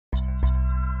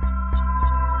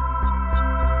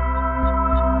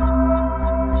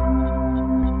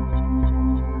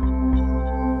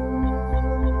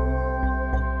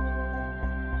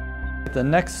The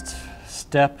next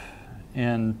step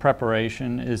in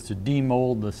preparation is to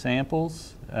demold the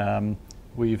samples.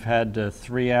 We've had a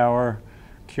 3-hour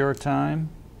cure time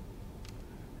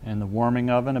in the warming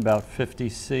oven, about 50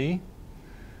 C,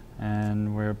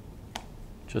 and we're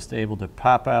just able to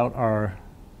pop out our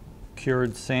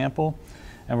cured sample,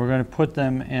 and we're going to put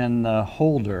them in the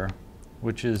holder,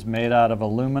 which is made out of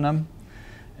aluminum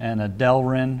and a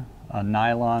Delrin, a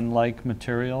nylon-like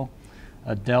material,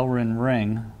 a Delrin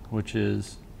ring, which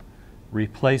is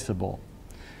replaceable.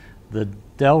 The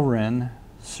Delrin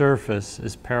surface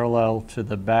is parallel to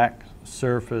the back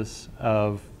surface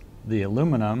of the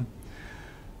aluminum,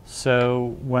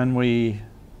 so when we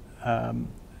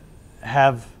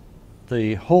have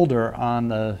the holder on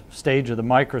the stage of the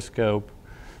microscope,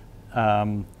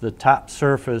 the top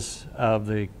surface of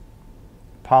the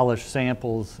polished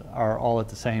samples are all at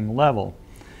the same level.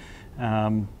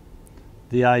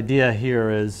 The idea here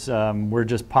is we're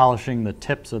just polishing the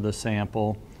tips of the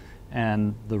sample,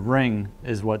 and the ring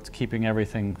is what's keeping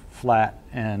everything flat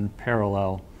and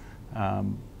parallel,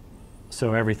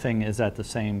 so everything is at the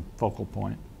same focal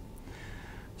point.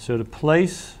 So to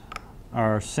place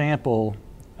our sample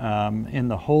in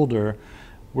the holder,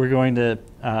 we're going to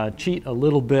cheat a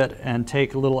little bit and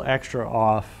take a little extra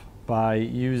off by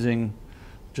using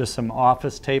just some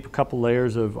office tape, a couple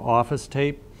layers of office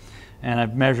tape. And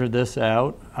I've measured this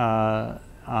out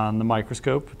on the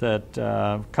microscope, that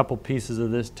a couple pieces of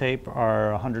this tape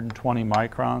are 120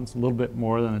 microns, a little bit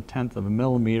more than 1/10 of a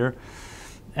millimeter.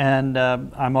 And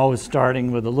I'm always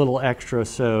starting with a little extra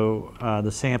so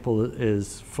the sample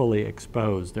is fully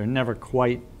exposed. They're never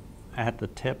quite at the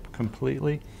tip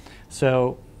completely,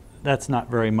 so that's not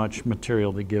very much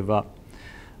material to give up.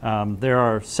 There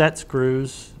are set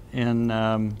screws in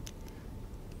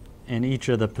each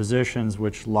of the positions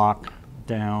which lock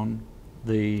down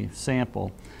the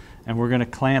sample, and we're going to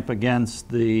clamp against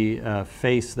the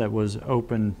face that was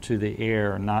open to the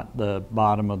air, not the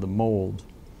bottom of the mold.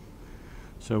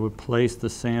 So we place the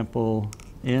sample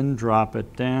in, drop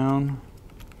it down,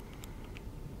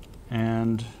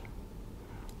 and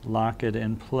lock it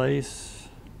in place.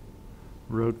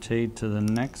 Rotate to the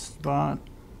next spot,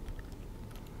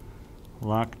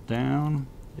 lock down.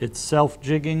 It's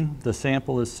self-jigging. The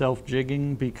sample is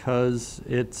self-jigging because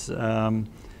it's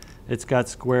got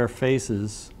square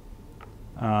faces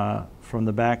from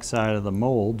the back side of the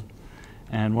mold,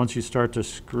 and once you start to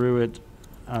screw it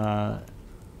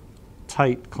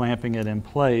tight, clamping it in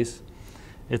place,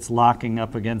 it's locking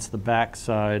up against the back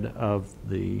side of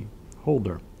the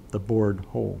holder, the bored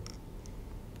hole.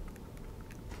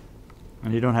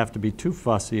 And you don't have to be too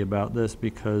fussy about this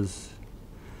because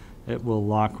it will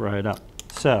lock right up.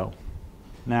 So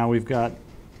now we've got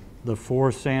the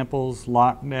 4 samples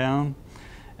locked down,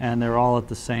 and they're all at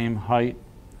the same height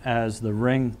as the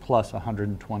ring plus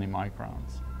 120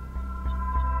 microns.